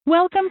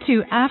Welcome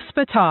to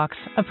AFSPA Talks,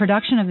 a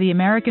production of the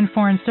American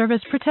Foreign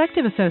Service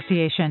Protective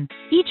Association.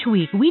 Each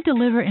week, we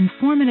deliver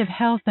informative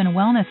health and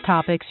wellness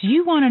topics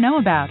you want to know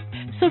about,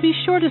 so be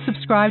sure to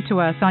subscribe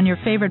to us on your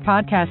favorite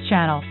podcast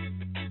channel.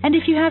 And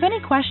if you have any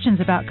questions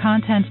about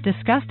content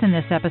discussed in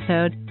this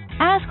episode,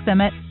 ask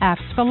them at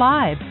AFSPA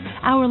Live,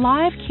 our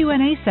live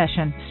Q&A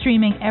session,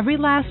 streaming every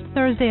last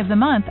Thursday of the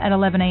month at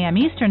 11 a.m.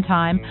 Eastern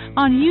Time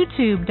on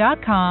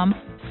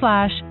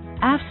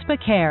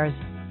youtube.com/AFSPAcares.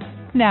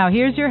 Now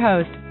here's your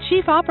host,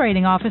 Chief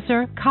Operating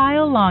Officer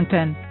Kyle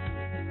Longton.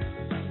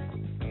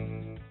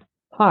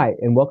 Hi,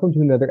 and welcome to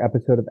another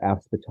episode of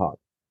AFSPA Talk.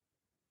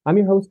 I'm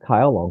your host,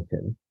 Kyle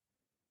Longton.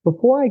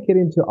 Before I get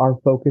into our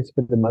focus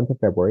for the month of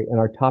February and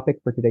our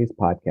topic for today's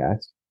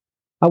podcast,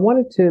 I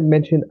wanted to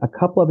mention a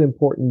couple of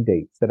important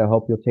dates that I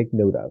hope you'll take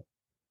note of.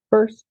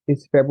 First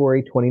is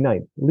February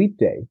 29th, Leap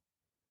Day.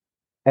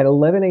 At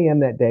 11 a.m.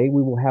 that day,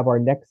 we will have our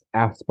next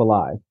AFSPA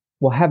Live.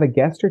 We'll have a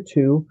guest or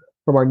two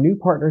from our new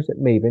partners at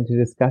Maven to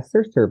discuss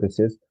their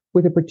services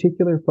with a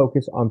particular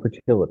focus on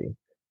fertility.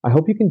 I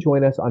hope you can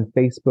join us on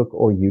Facebook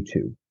or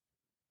YouTube.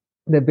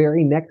 The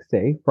very next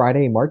day,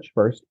 Friday, March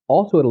 1st,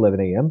 also at 11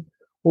 a.m.,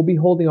 we'll be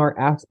holding our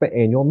AFSPA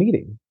annual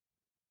meeting.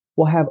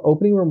 We'll have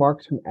opening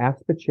remarks from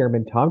AFSPA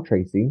Chairman Tom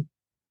Tracy,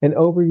 an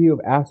overview of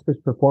AFSPA's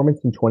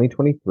performance in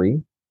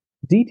 2023,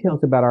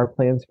 details about our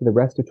plans for the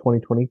rest of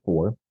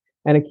 2024,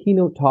 and a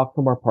keynote talk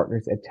from our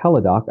partners at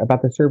Teladoc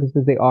about the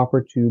services they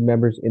offer to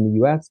members in the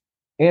U.S.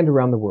 and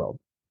around the world.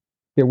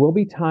 There will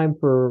be time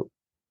for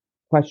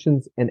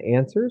questions and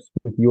answers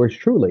with yours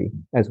truly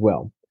as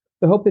well.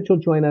 I hope that you'll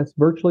join us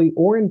virtually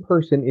or in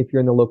person if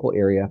you're in the local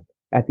area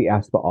at the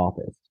AFSPA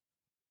office.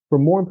 For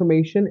more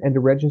information and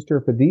to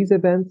register for these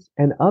events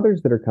and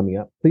others that are coming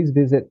up, please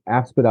visit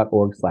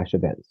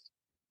afspa.org/events.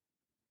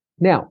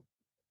 Now,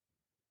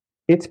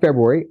 it's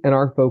February and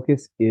our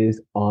focus is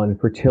on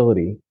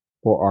fertility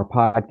for our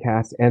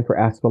podcast and for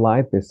AFSPA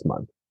Live this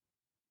month.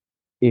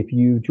 If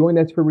you joined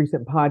us for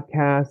recent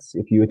podcasts,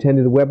 if you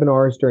attended the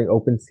webinars during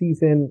open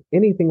season,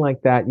 anything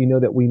like that, you know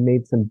that we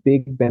made some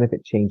big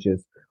benefit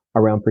changes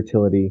around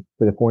fertility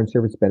for the Foreign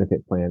Service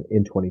Benefit Plan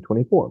in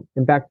 2024.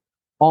 In fact,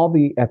 all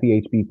the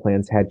FEHB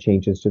plans had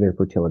changes to their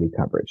fertility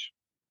coverage.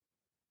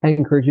 I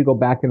encourage you to go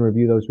back and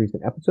review those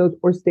recent episodes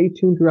or stay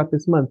tuned throughout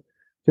this month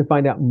to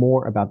find out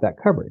more about that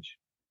coverage.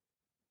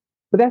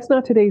 But that's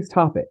not today's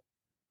topic.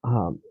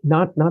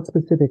 Not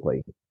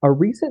specifically. A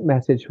recent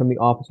message from the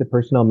Office of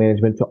Personnel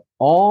Management to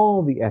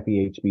all the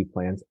FEHB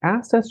plans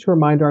asked us to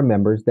remind our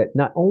members that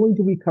not only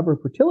do we cover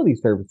fertility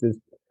services,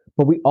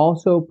 but we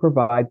also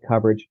provide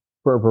coverage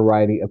for a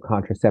variety of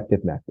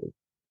contraceptive methods.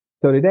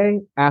 So today,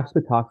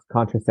 AFSPA talks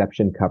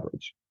contraception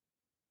coverage.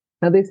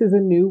 Now, this is a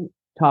new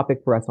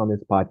topic for us on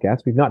this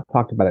podcast. We've not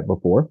talked about it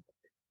before.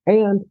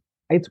 And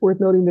it's worth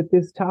noting that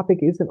this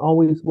topic isn't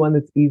always one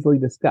that's easily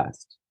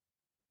discussed.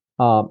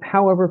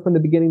 However, from the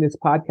beginning, this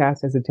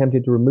podcast has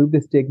attempted to remove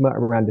the stigma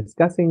around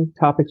discussing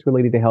topics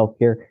related to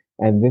healthcare,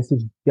 and this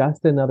is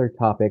just another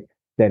topic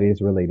that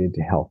is related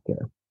to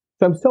healthcare.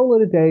 So I'm solo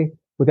today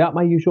without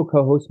my usual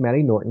co-host,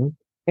 Maddie Norton,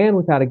 and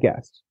without a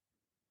guest.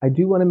 I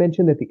do want to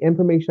mention that the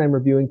information I'm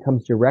reviewing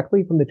comes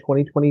directly from the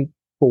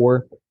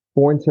 2024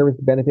 Foreign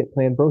Service Benefit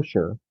Plan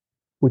brochure,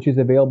 which is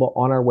available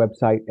on our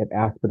website at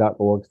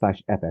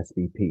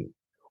afspa.org/FSBP.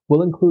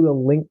 We'll include a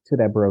link to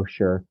that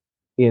brochure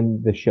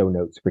in the show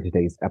notes for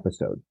today's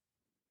episode.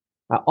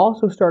 I'll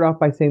also start off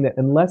by saying that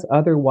unless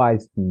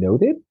otherwise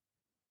noted,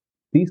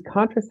 these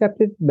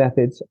contraceptive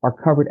methods are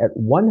covered at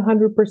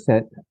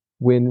 100%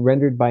 when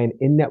rendered by an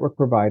in-network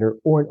provider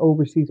or an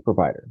overseas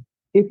provider.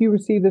 If you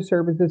receive the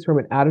services from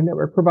an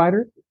out-of-network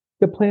provider,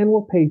 the plan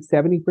will pay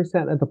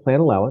 70% of the plan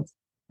allowance,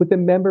 with the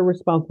member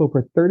responsible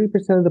for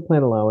 30% of the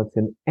plan allowance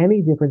and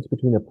any difference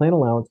between the plan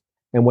allowance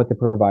and what the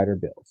provider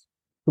bills.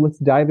 So let's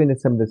dive into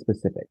some of the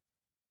specifics.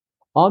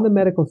 On the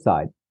medical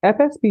side,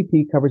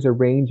 FSBP covers a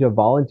range of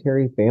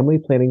voluntary family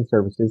planning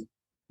services,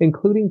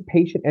 including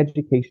patient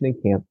education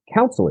and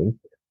counseling,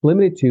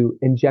 limited to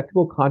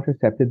injectable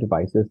contraceptive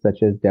devices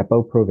such as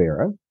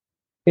Depo-Provera,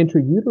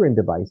 intrauterine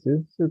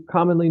devices,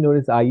 commonly known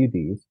as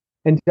IUDs,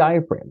 and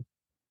diaphragm.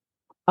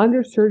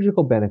 Under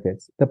surgical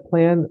benefits, the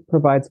plan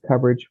provides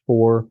coverage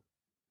for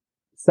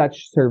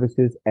such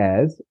services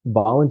as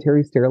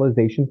voluntary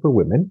sterilization for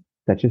women,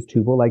 such as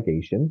tubal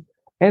ligation,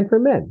 and for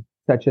men,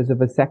 such as a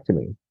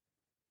vasectomy.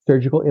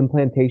 Surgical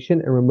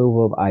implantation and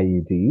removal of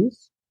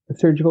IUDs,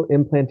 surgical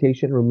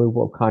implantation and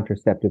removal of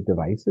contraceptive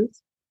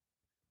devices.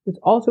 It's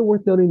also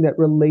worth noting that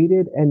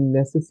related and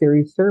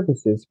necessary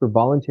services for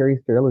voluntary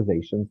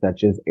sterilization,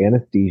 such as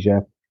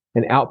anesthesia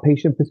and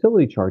outpatient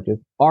facility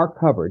charges, are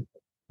covered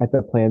at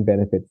the plan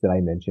benefits that I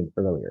mentioned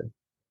earlier.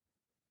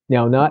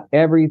 Now, not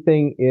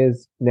everything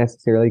is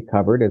necessarily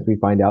covered, as we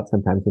find out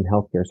sometimes in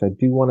healthcare, so I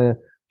do want to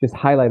just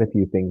highlight a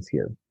few things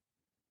here.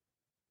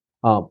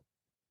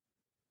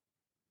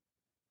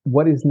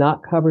 What is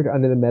not covered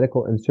under the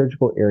medical and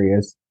surgical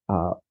areas,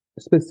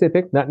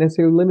 specific, not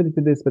necessarily limited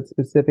to this, but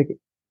specific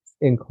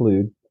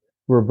include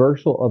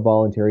reversal of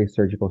voluntary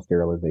surgical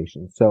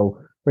sterilization. So,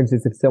 for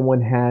instance, if someone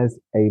has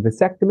a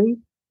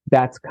vasectomy,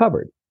 that's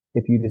covered.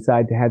 If you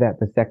decide to have that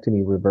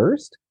vasectomy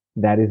reversed,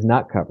 that is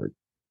not covered.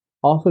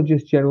 Also,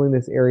 just generally in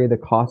this area, the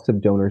cost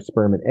of donor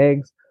sperm and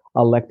eggs,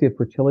 elective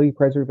fertility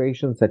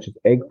preservation, such as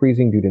egg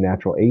freezing due to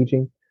natural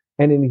aging,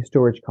 and any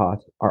storage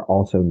costs are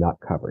also not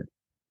covered.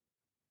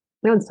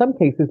 Now, in some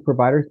cases,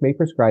 providers may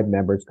prescribe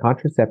members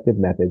contraceptive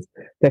methods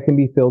that can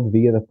be filled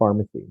via the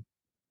pharmacy.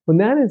 When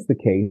that is the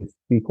case,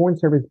 the Foreign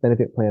Service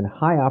Benefit Plan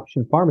High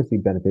Option Pharmacy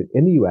Benefit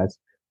in the U.S.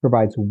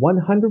 provides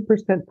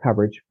 100%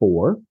 coverage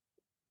for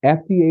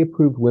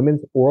FDA-approved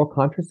women's oral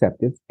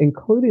contraceptives,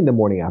 including the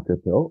morning after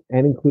pill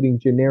and including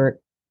generic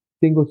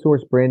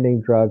single-source brand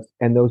name drugs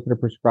and those that are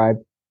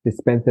prescribed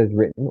dispensed as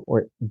written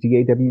or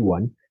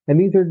DAW1. And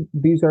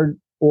these are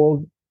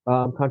oral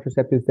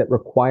contraceptives that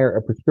require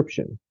a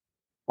prescription.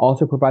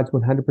 Also provides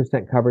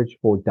 100% coverage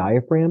for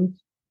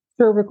diaphragms,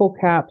 cervical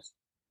caps,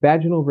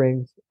 vaginal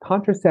rings,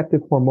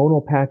 contraceptive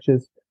hormonal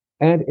patches,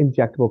 and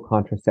injectable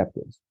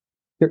contraceptives.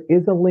 There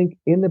is a link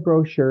in the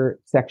brochure,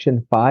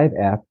 section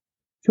 5F,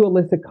 to a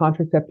list of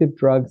contraceptive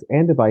drugs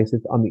and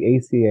devices on the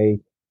ACA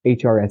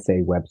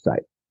HRSA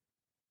website.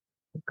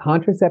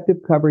 Contraceptive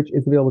coverage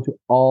is available to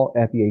all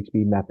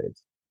FEHB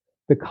methods.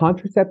 The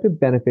contraceptive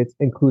benefits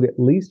include at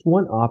least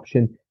one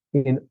option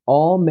in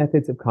all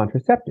methods of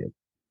contraceptive,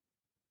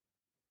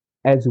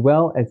 as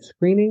well as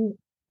screening,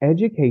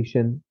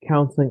 education,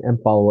 counseling,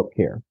 and follow-up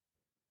care.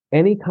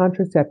 Any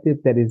contraceptive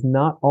that is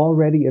not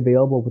already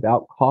available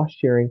without cost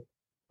sharing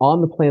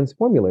on the plan's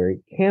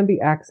formulary can be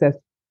accessed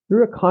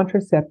through a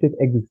contraceptive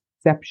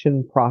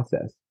exception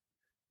process.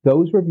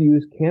 Those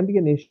reviews can be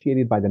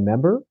initiated by the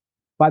member,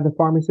 by the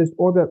pharmacist,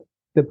 or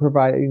the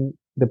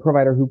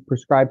provider who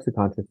prescribes the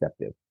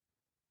contraceptive.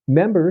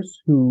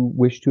 Members who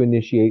wish to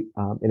initiate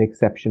an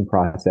exception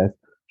process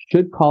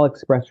should call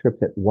Express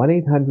Scripts at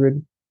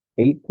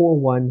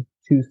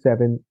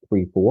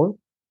 1-800-841-2734,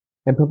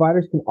 and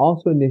providers can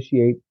also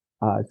initiate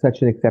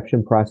such an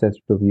exception process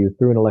review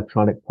through an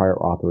electronic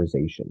prior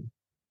authorization.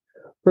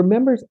 For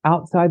members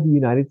outside the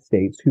United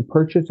States who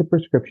purchase a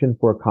prescription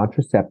for a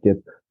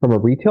contraceptive from a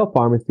retail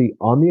pharmacy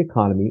on the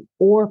economy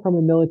or from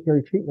a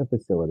military treatment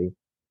facility,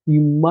 you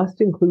must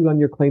include on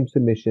your claim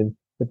submission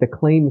that the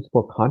claim is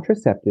for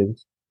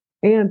contraceptives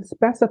and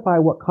specify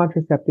what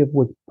contraceptive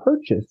was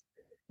purchased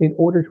in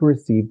order to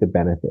receive the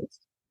benefits.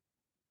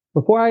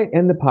 Before I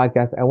end the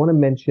podcast, I want to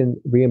mention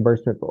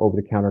reimbursement for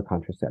over-the-counter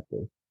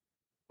contraceptives.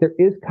 There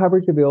is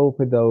coverage available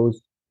for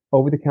those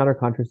over-the-counter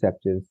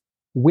contraceptives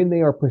when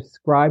they are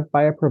prescribed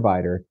by a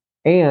provider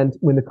and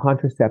when the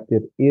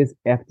contraceptive is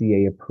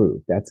FDA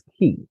approved. That's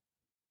key.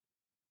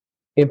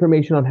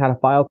 Information on how to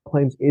file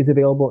claims is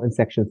available in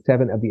Section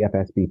 7 of the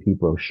FSBP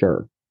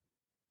brochure.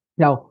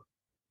 Now,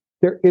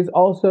 there is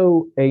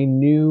also a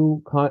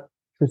new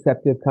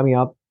contraceptive coming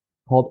out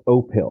called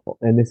O-Pill,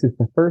 and this is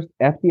the first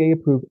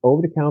FDA-approved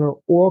over-the-counter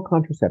oral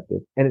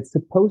contraceptive, and it's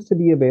supposed to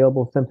be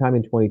available sometime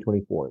in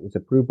 2024. It was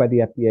approved by the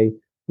FDA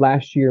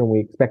last year, and we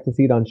expect to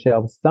see it on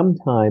shelves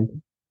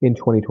sometime in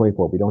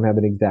 2024. We don't have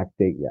an exact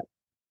date yet.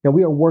 Now,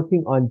 we are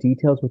working on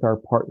details with our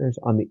partners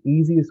on the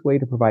easiest way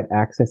to provide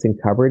access and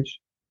coverage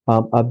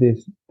of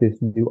this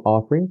new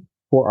offering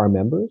for our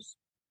members.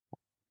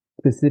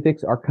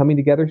 Specifics are coming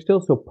together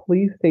still, so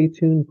please stay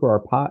tuned for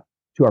our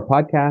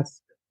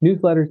podcasts,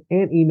 newsletters,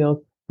 and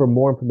emails for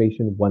more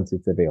information once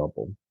it's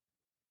available.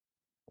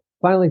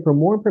 Finally, for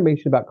more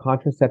information about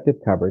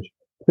contraceptive coverage,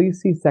 please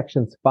see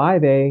sections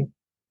 5A,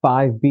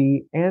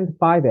 5B, and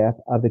 5F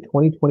of the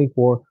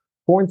 2024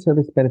 Foreign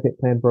Service Benefit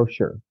Plan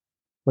brochure.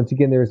 Once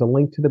again, there is a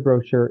link to the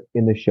brochure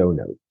in the show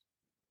notes.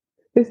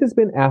 This has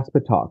been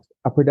AFSPA Talks,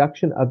 a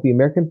production of the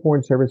American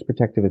Foreign Service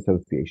Protective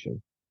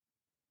Association.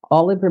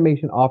 All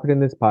information offered in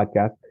this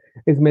podcast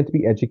is meant to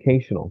be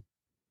educational.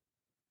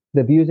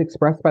 The views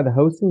expressed by the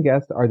hosts and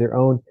guests are their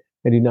own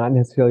and do not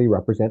necessarily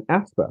represent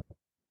AFSPA.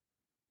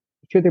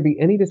 Should there be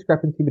any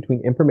discrepancy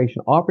between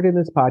information offered in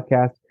this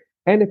podcast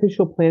and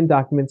official plan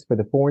documents for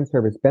the Foreign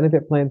Service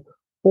Benefit Plan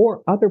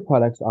or other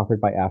products offered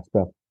by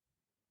AFSPA,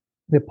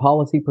 the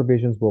policy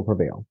provisions will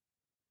prevail.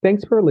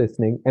 Thanks for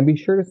listening, and be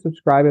sure to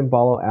subscribe and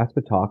follow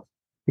AFSPA Talks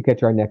to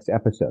catch our next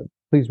episode.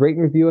 Please rate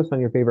and review us on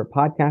your favorite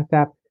podcast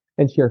app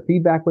and share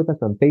feedback with us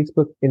on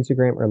Facebook,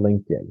 Instagram, or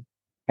LinkedIn.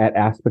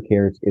 @AFSPA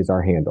Cares is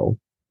our handle.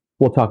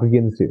 We'll talk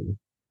again soon.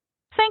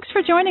 Thanks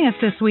for joining us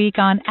this week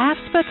on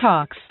AFSPA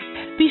Talks.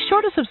 Be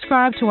sure to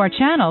subscribe to our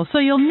channel so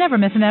you'll never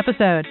miss an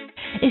episode.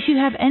 If you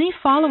have any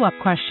follow-up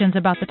questions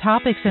about the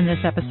topics in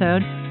this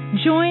episode,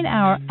 join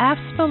our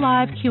AFSPA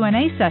Live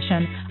Q&A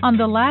session on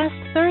the last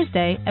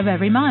Thursday of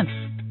every month.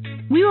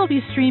 We will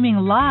be streaming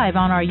live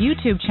on our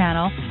YouTube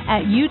channel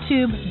at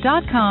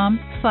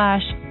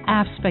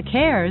youtube.com/AFSPA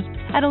Cares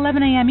at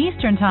 11 a.m.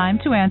 Eastern Time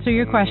to answer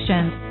your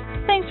questions.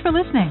 Thanks for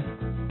listening.